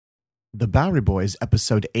The Bowery Boys,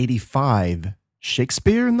 episode 85,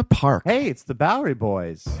 Shakespeare in the Park. Hey, it's the Bowery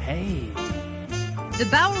Boys. Hey. The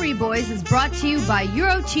Bowery Boys is brought to you by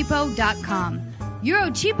Eurocheapo.com.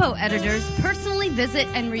 Eurocheapo editors personally visit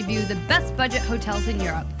and review the best budget hotels in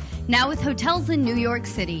Europe. Now with hotels in New York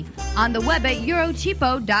City. On the web at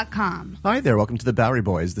Eurocheapo.com. Hi there, welcome to the Bowery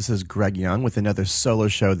Boys. This is Greg Young with another solo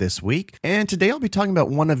show this week. And today I'll be talking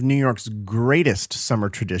about one of New York's greatest summer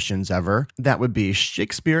traditions ever. That would be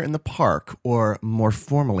Shakespeare in the Park, or more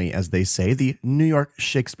formally, as they say, the New York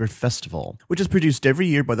Shakespeare Festival, which is produced every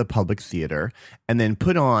year by the Public Theater and then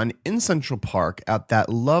put on in Central Park at that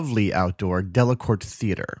lovely outdoor Delacorte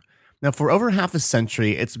Theater. Now, for over half a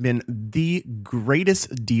century, it's been the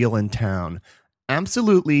greatest deal in town.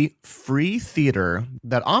 Absolutely free theater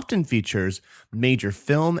that often features major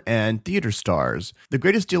film and theater stars. The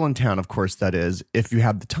greatest deal in town, of course, that is, if you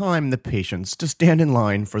have the time and the patience to stand in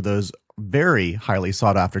line for those very highly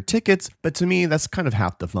sought after tickets, but to me, that's kind of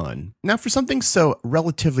half the fun. Now, for something so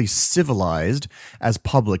relatively civilized as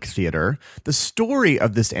public theater, the story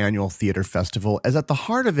of this annual theater festival is at the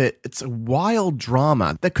heart of it, it's a wild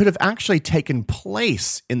drama that could have actually taken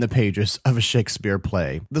place in the pages of a Shakespeare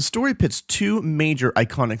play. The story pits two major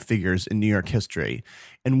iconic figures in New York history.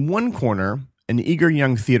 In one corner, an eager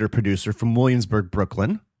young theater producer from Williamsburg,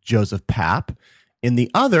 Brooklyn, Joseph Papp. In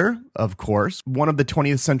the other, of course, one of the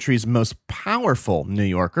 20th century's most powerful New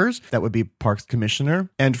Yorkers, that would be Parks Commissioner,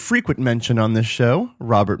 and frequent mention on this show,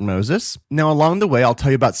 Robert Moses. Now, along the way, I'll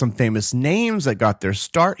tell you about some famous names that got their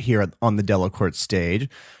start here on the Delacorte stage.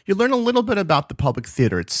 You'll learn a little bit about the Public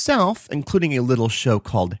Theater itself, including a little show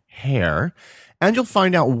called Hair, and you'll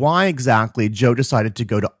find out why exactly Joe decided to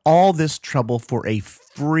go to all this trouble for a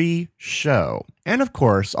free show. And of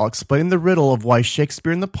course, I'll explain the riddle of why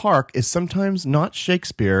Shakespeare in the Park is sometimes not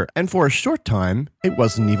Shakespeare, and for a short time, it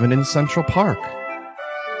wasn't even in Central Park.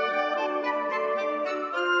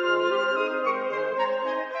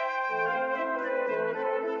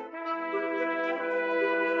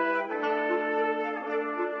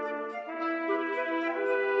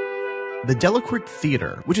 The Delacorte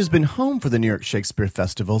Theater, which has been home for the New York Shakespeare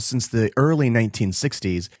Festival since the early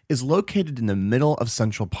 1960s, is located in the middle of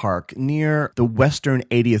Central Park near the western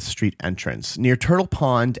 80th Street entrance, near Turtle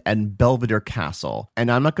Pond and Belvedere Castle. And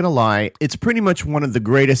I'm not going to lie, it's pretty much one of the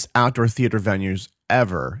greatest outdoor theater venues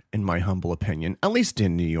ever, in my humble opinion, at least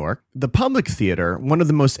in New York. The Public Theater, one of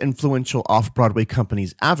the most influential off-Broadway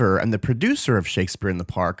companies ever, and the producer of Shakespeare in the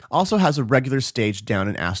Park, also has a regular stage down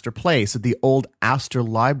in Astor Place at the old Astor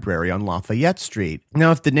Library on Lafayette Street.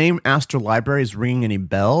 Now, if the name Astor Library is ringing any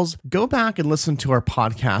bells, go back and listen to our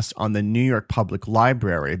podcast on the New York Public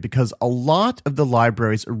Library, because a lot of the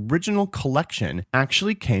library's original collection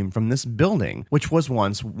actually came from this building, which was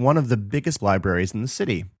once one of the biggest libraries in the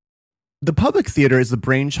city. The Public Theater is the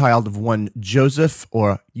brainchild of one Joseph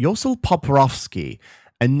or Yosel Poprovsky,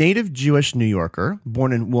 a native Jewish New Yorker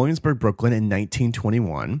born in Williamsburg, Brooklyn in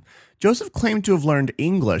 1921. Joseph claimed to have learned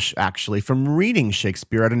English, actually, from reading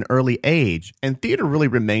Shakespeare at an early age, and theater really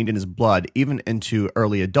remained in his blood even into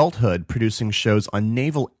early adulthood, producing shows on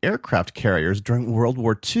naval aircraft carriers during World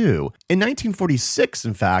War II. In 1946,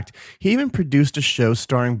 in fact, he even produced a show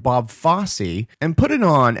starring Bob Fosse and put it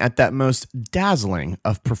on at that most dazzling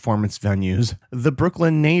of performance venues, the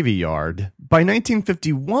Brooklyn Navy Yard. By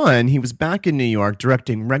 1951, he was back in New York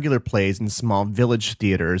directing regular plays in small village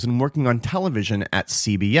theaters and working on television at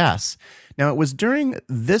CBS. Now, it was during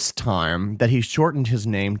this time that he shortened his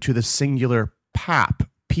name to the singular Papp,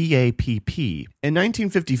 P-A-P-P. In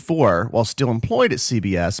 1954, while still employed at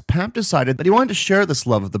CBS, Papp decided that he wanted to share this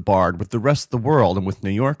love of the bard with the rest of the world and with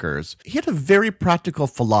New Yorkers. He had a very practical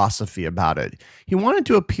philosophy about it. He wanted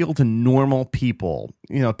to appeal to normal people,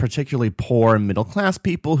 particularly poor and middle-class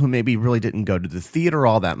people who maybe really didn't go to the theater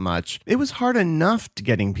all that much. It was hard enough to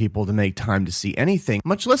getting people to make time to see anything,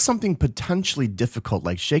 much less something potentially difficult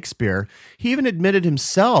like Shakespeare. He even admitted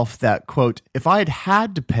himself that, quote, "If I had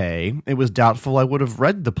had to pay, it was doubtful I would have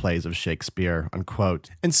read the plays of Shakespeare,"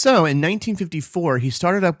 unquote. And so, in 1954, he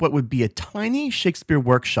started up what would be a tiny Shakespeare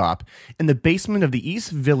workshop in the basement of the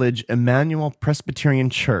East Village Emmanuel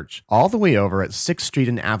Presbyterian Church, all the way over at 6th Street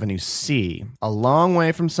and Avenue C, a long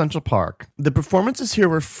way from Central Park. The performances here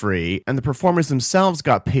were free, and the performers themselves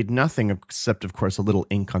got paid nothing except, of course, a little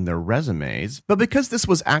ink on their resumes. But because this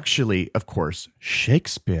was actually, of course,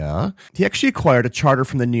 Shakespeare, he actually acquired a charter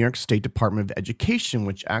from the New York State Department of Education,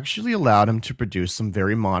 which actually allowed him to produce some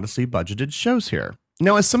very modestly budgeted shows here.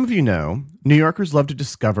 Now, as some of you know, New Yorkers love to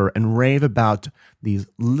discover and rave about these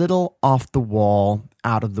little off-the-wall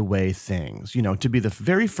out-of-the-way things, to be the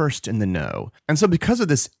very first in the know. And so because of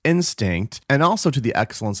this instinct, and also to the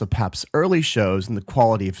excellence of Papp's early shows and the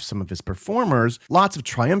quality of some of his performers, lots of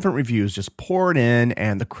triumphant reviews just poured in,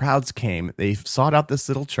 and the crowds came. They sought out this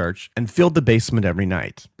little church and filled the basement every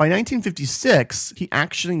night. By 1956, he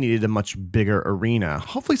actually needed a much bigger arena,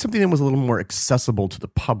 hopefully something that was a little more accessible to the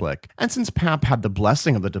public. And since Papp had the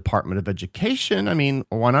blessing of the Department of Education,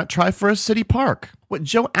 why not try for a city park? What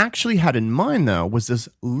Joe actually had in mind, though, was this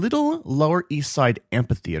little Lower East Side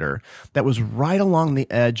amphitheater that was right along the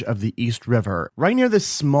edge of the East River, right near this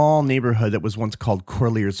small neighborhood that was once called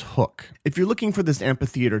Corlear's Hook. If you're looking for this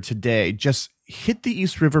amphitheater today, just hit the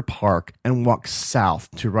East River Park and walk south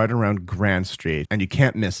to right around Grand Street, and you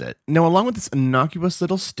can't miss it. Now, along with this innocuous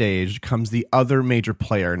little stage comes the other major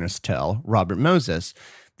player in this tale, Robert Moses.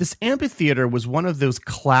 This amphitheater was one of those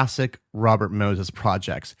classic Robert Moses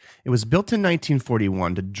projects. It was built in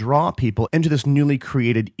 1941 to draw people into this newly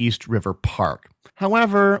created East River Park.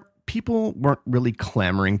 However, people weren't really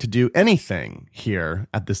clamoring to do anything here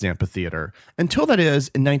at this amphitheater until, that is,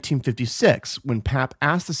 in 1956, when Papp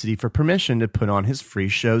asked the city for permission to put on his free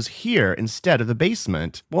shows here instead of the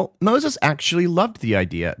basement. Well, Moses actually loved the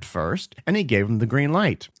idea at first, and he gave him the green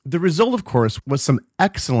light. The result, of course, was some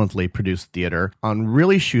excellently produced theater on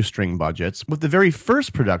really shoestring budgets, with the very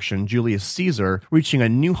first production, Julius Caesar, reaching a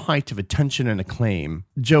new height of attention and acclaim.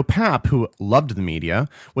 Joe Papp, who loved the media,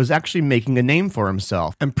 was actually making a name for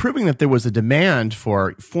himself and proving that there was a demand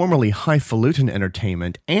for formerly highfalutin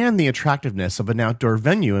entertainment and the attractiveness of an outdoor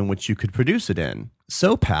venue in which you could produce it in.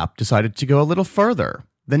 So Papp decided to go a little further.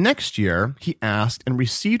 The next year, he asked and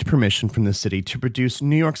received permission from the city to produce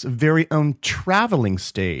New York's very own traveling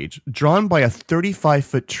stage, drawn by a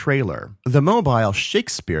 35-foot trailer. The mobile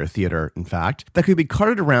Shakespeare theater, in fact, that could be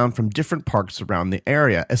carted around from different parks around the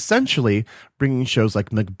area, essentially bringing shows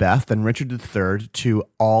like Macbeth and Richard III to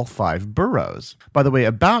all 5 boroughs. By the way,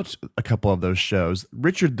 about a couple of those shows,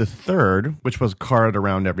 Richard III, which was carted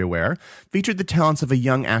around everywhere, featured the talents of a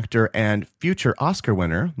young actor and future Oscar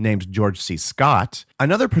winner named George C. Scott.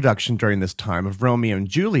 Another production during this time of Romeo and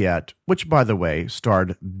Juliet, which, by the way,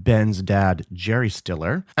 starred Ben's dad, Jerry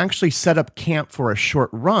Stiller, actually set up camp for a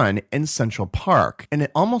short run in Central Park, and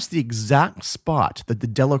at almost the exact spot that the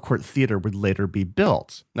Delacorte Theater would later be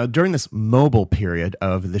built. Now, during this mobile period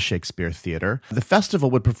of the Shakespeare Theater, the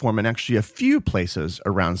festival would perform in actually a few places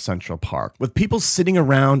around Central Park, with people sitting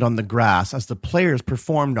around on the grass as the players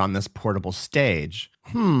performed on this portable stage.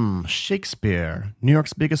 Shakespeare, New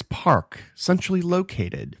York's biggest park, centrally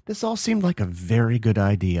located. This all seemed like a very good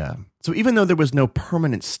idea. So even though there was no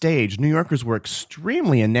permanent stage, New Yorkers were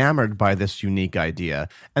extremely enamored by this unique idea,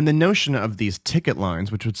 and the notion of these ticket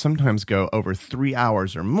lines, which would sometimes go over 3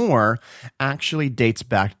 hours or more, actually dates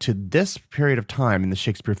back to this period of time in the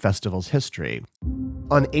Shakespeare Festival's history.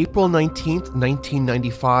 On April 19th,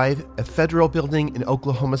 1995, a federal building in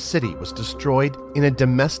Oklahoma City was destroyed in a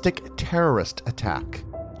domestic terrorist attack.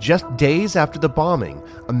 Just days after the bombing,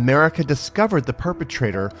 America discovered the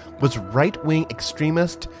perpetrator was right-wing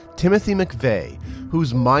extremist Timothy McVeigh,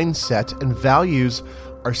 whose mindset and values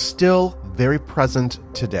are still very present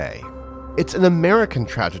today. It's an American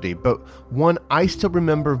tragedy, but one I still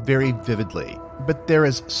remember very vividly. But there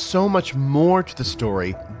is so much more to the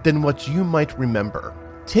story than what you might remember.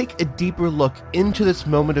 Take a deeper look into this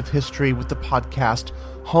moment of history with the podcast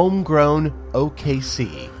Homegrown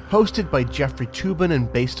OKC, hosted by Jeffrey Toobin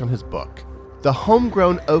and based on his book. The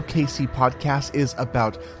Homegrown OKC podcast is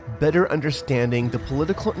about better understanding the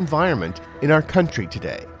political environment in our country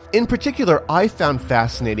today. In particular, I found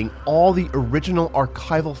fascinating all the original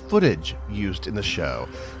archival footage used in the show,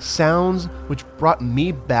 sounds which brought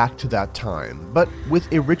me back to that time, but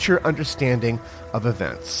with a richer understanding of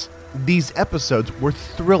events. These episodes were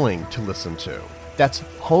thrilling to listen to. That's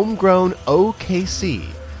Homegrown OKC.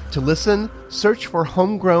 To listen, search for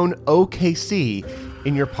Homegrown OKC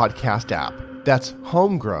in your podcast app. That's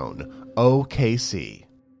Homegrown OKC.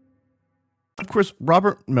 Of course,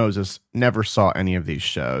 Robert Moses never saw any of these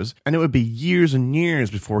shows, and it would be years and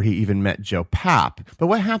years before he even met Joe Papp. But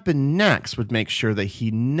what happened next would make sure that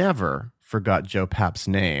he never forgot Joe Papp's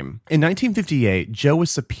name. In 1958, Joe was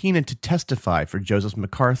subpoenaed to testify for Joseph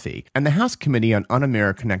McCarthy and the House Committee on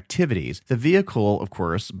Un-American Activities, the vehicle, of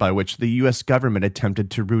course, by which the U.S. government attempted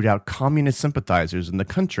to root out communist sympathizers in the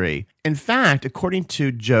country. In fact, according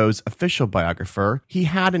to Joe's official biographer, he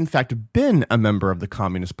had in fact been a member of the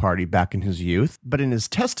Communist Party back in his youth, but in his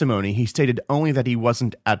testimony he stated only that he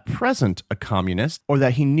wasn't at present a communist or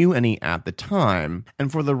that he knew any at the time. And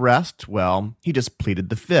for the rest, well, he just pleaded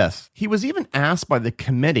the fifth. He was even asked by the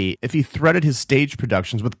committee if he threaded his stage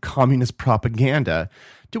productions with communist propaganda,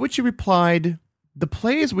 to which he replied, The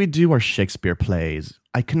plays we do are Shakespeare plays.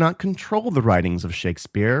 I cannot control the writings of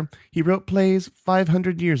Shakespeare. He wrote plays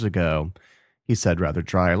 500 years ago, he said rather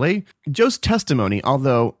dryly. Joe's testimony,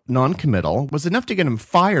 although non-committal, was enough to get him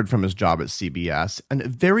fired from his job at CBS, and it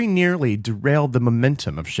very nearly derailed the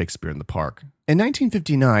momentum of Shakespeare in the Park. In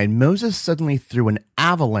 1959, Moses suddenly threw an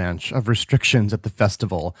avalanche of restrictions at the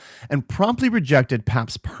festival and promptly rejected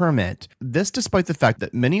Papp's permit. This despite the fact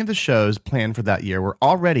that many of the shows planned for that year were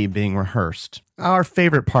already being rehearsed. Our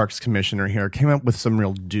favorite parks commissioner here came up with some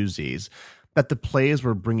real doozies. That the plays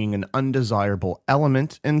were bringing an undesirable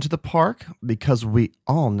element into the park, because we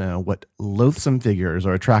all know what loathsome figures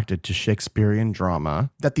are attracted to Shakespearean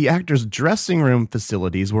drama, that the actors' dressing room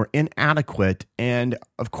facilities were inadequate, and,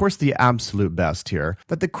 of course, the absolute best here,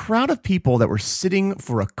 that the crowd of people that were sitting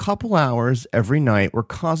for a couple hours every night were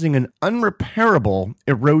causing an unrepairable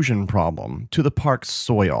erosion problem to the park's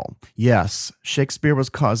soil. Yes, Shakespeare was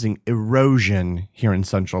causing erosion here in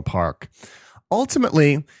Central Park.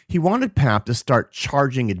 Ultimately, he wanted Papp to start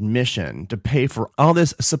charging admission to pay for all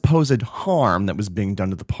this supposed harm that was being done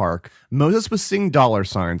to the park. Moses was seeing dollar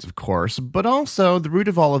signs, of course, but also the root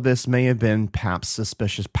of all of this may have been Papp's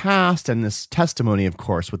suspicious past and this testimony, of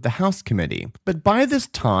course, with the House Committee. But by this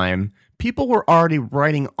time, people were already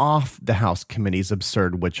writing off the House Committee's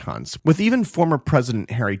absurd witch hunts, with even former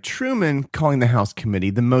President Harry Truman calling the House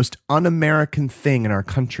Committee the most un-American thing in our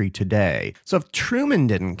country today. So if Truman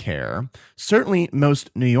didn't care, certainly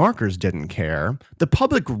most New Yorkers didn't care. The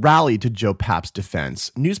public rallied to Joe Papp's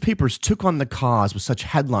defense. Newspapers took on the cause with such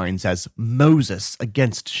headlines as Moses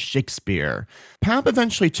against Shakespeare. Papp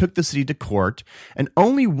eventually took the city to court and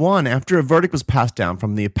only won after a verdict was passed down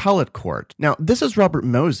from the appellate court. Now, this is Robert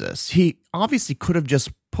Moses. He obviously could have just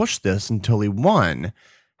pushed this until he won.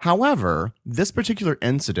 However, this particular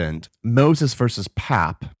incident, Moses versus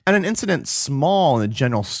Papp, and an incident small in the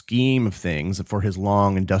general scheme of things for his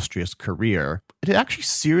long, industrious career, it had actually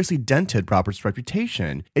seriously dented Robert's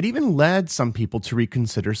reputation. It even led some people to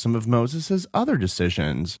reconsider some of Moses's other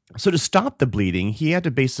decisions. So to stop the bleeding, he had to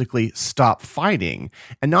basically stop fighting.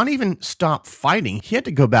 And not even stop fighting, he had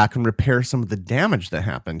to go back and repair some of the damage that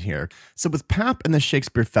happened here. So with Papp and the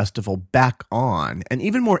Shakespeare Festival back on, and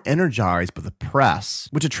even more energized by the press,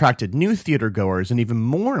 which attracted new theater goers and even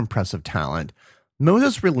more impressive talent,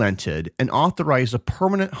 Moses relented and authorized a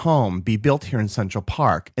permanent home be built here in Central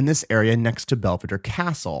Park, in this area next to Belvedere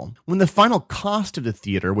Castle. When the final cost of the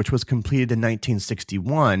theater, which was completed in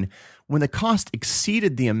 1961, when the cost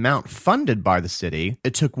exceeded the amount funded by the city,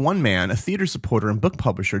 it took one man, a theater supporter and book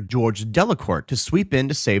publisher, George Delacourt, to sweep in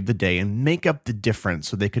to save the day and make up the difference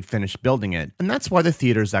so they could finish building it. And that's why the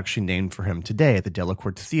theater is actually named for him today, the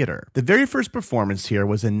Delacourt Theater. The very first performance here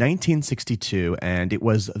was in 1962, and it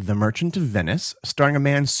was The Merchant of Venice, starring a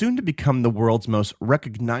man soon to become the world's most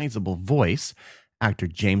recognizable voice, actor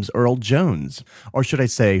James Earl Jones. Or should I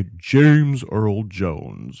say, James Earl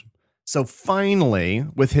Jones. So finally,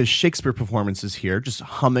 with his Shakespeare performances here just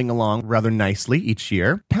humming along rather nicely each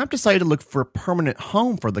year, Papp decided to look for a permanent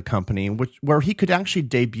home for the company where he could actually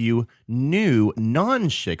debut new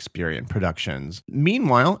non-Shakespearean productions.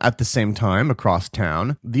 Meanwhile, at the same time, across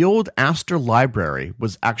town, the old Astor Library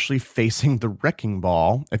was actually facing the wrecking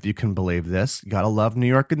ball, if you can believe this. Gotta love New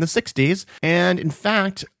York in the 60s. And in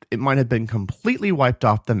fact, it might have been completely wiped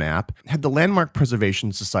off the map had the Landmark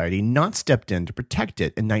Preservation Society not stepped in to protect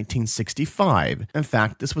it in 1965. In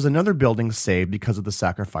fact, this was another building saved because of the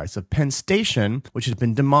sacrifice of Penn Station, which had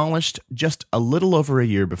been demolished just a little over a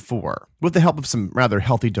year before. With the help of some rather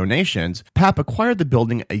healthy donations, Papp acquired the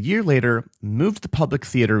building a year later, moved the public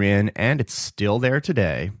theater in, and it's still there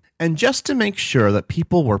today. And just to make sure that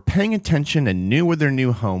people were paying attention and knew where their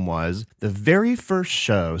new home was, the very first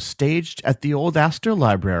show staged at the old Astor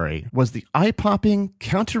Library was the eye-popping,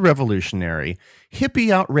 counter-revolutionary,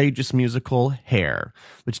 hippie outrageous musical Hair,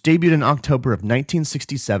 which debuted in October of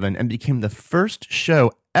 1967 and became the first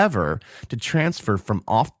show ever to transfer from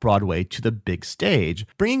off-Broadway to the big stage,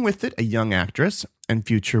 bringing with it a young actress and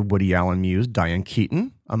future Woody Allen muse Diane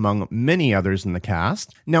Keaton, among many others in the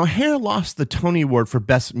cast. Now, Hair lost the Tony Award for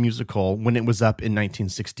Best Musical when it was up in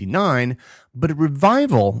 1969, but a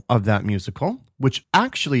revival of that musical, which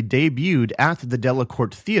actually debuted at the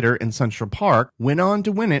Delacourt Theater in Central Park, went on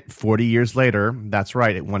to win it 40 years later. That's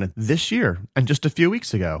right, it won it this year, and just a few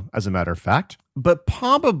weeks ago, as a matter of fact. But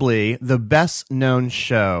probably the best known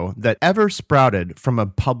show that ever sprouted from a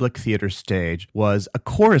public theater stage was A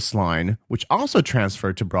Chorus Line, which also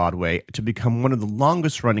transferred to Broadway to become one of the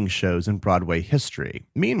longest running shows in Broadway history.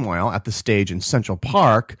 Meanwhile, at the stage in Central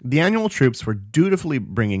Park, the annual troops were dutifully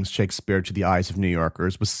bringing Shakespeare to the eyes of New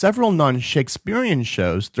Yorkers, with several non-Shakespearean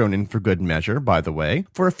shows thrown in for good measure, by the way.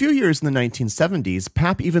 For a few years in the 1970s,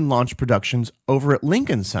 Papp even launched productions over at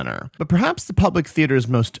Lincoln Center. But perhaps the public theater's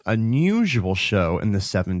most unusual show in the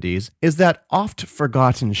 70s is that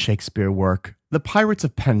oft-forgotten Shakespeare work, The Pirates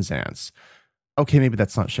of Penzance. Okay, maybe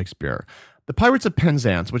that's not Shakespeare. The Pirates of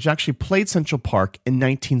Penzance, which actually played Central Park in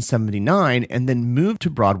 1979 and then moved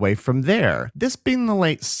to Broadway from there. This being the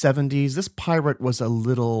late 70s, this pirate was a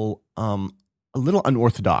little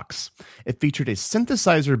unorthodox. It featured a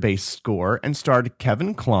synthesizer-based score and starred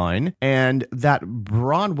Kevin Kline and that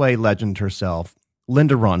Broadway legend herself,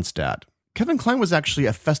 Linda Ronstadt. Kevin Kline was actually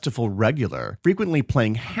a festival regular, frequently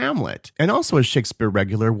playing Hamlet, and also a Shakespeare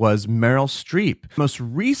regular was Meryl Streep. Most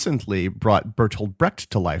recently brought Bertolt Brecht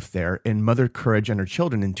to life there in Mother Courage and Her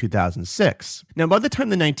Children in 2006. Now, by the time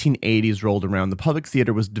the 1980s rolled around, the public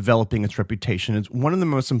theater was developing its reputation as one of the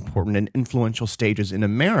most important and influential stages in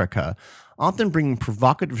America, often bringing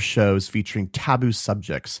provocative shows featuring taboo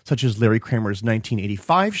subjects, such as Larry Kramer's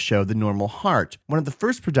 1985 show, The Normal Heart, one of the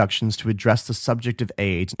first productions to address the subject of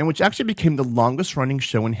AIDS, and which actually became the longest-running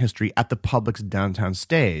show in history at the public's downtown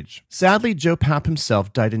stage. Sadly, Joe Papp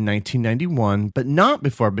himself died in 1991, but not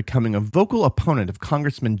before becoming a vocal opponent of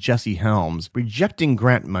Congressman Jesse Helms, rejecting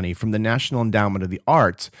grant money from the National Endowment of the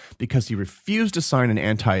Arts because he refused to sign an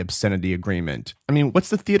anti-obscenity agreement. I mean, what's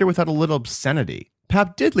the theater without a little obscenity?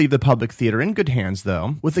 Papp did leave the public theater in good hands,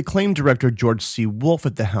 though, with acclaimed director George C. Wolfe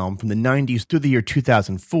at the helm from the 90s through the year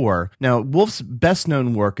 2004. Now, Wolfe's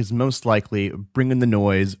best-known work is most likely Bringin' the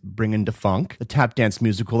Noise, Bringin' the Funk, the tap dance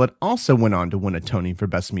musical that also went on to win a Tony for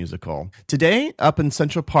Best Musical. Today, up in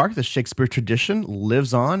Central Park, the Shakespeare tradition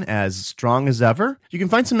lives on as strong as ever. You can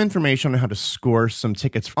find some information on how to score some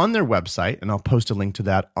tickets on their website, and I'll post a link to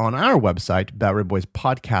that on our website,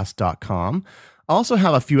 BoweryBoysPodcast.com. I also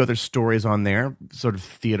have a few other stories on there, sort of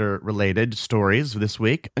theater-related stories this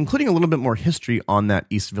week, including a little bit more history on that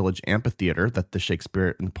East Village amphitheater that the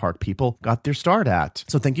Shakespeare in the Park people got their start at.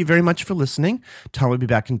 So thank you very much for listening. Tom will be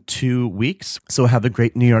back in 2 weeks, so have a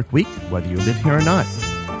great New York week, whether you live here or not.